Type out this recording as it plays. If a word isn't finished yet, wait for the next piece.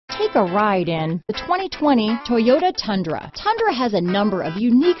Take a ride in the 2020 Toyota Tundra. Tundra has a number of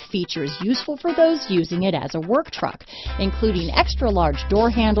unique features useful for those using it as a work truck, including extra-large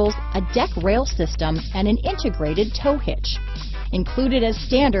door handles, a deck rail system, and an integrated tow hitch. Included as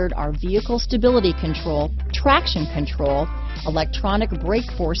standard are vehicle stability control, traction control, electronic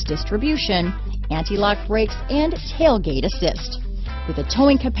brake force distribution, anti-lock brakes, and tailgate assist. With a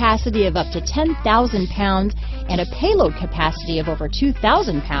towing capacity of up to 10,000 pounds and a payload capacity of over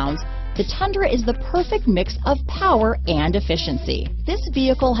 2,000 pounds, the Tundra is the perfect mix of power and efficiency. This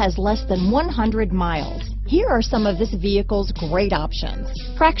vehicle has less than 100 miles. Here are some of this vehicle's great options: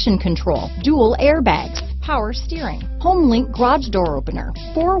 traction control, dual airbags, power steering, HomeLink garage door opener,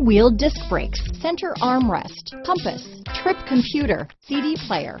 four-wheel disc brakes, center armrest, compass, trip computer, CD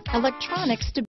player, electronic stability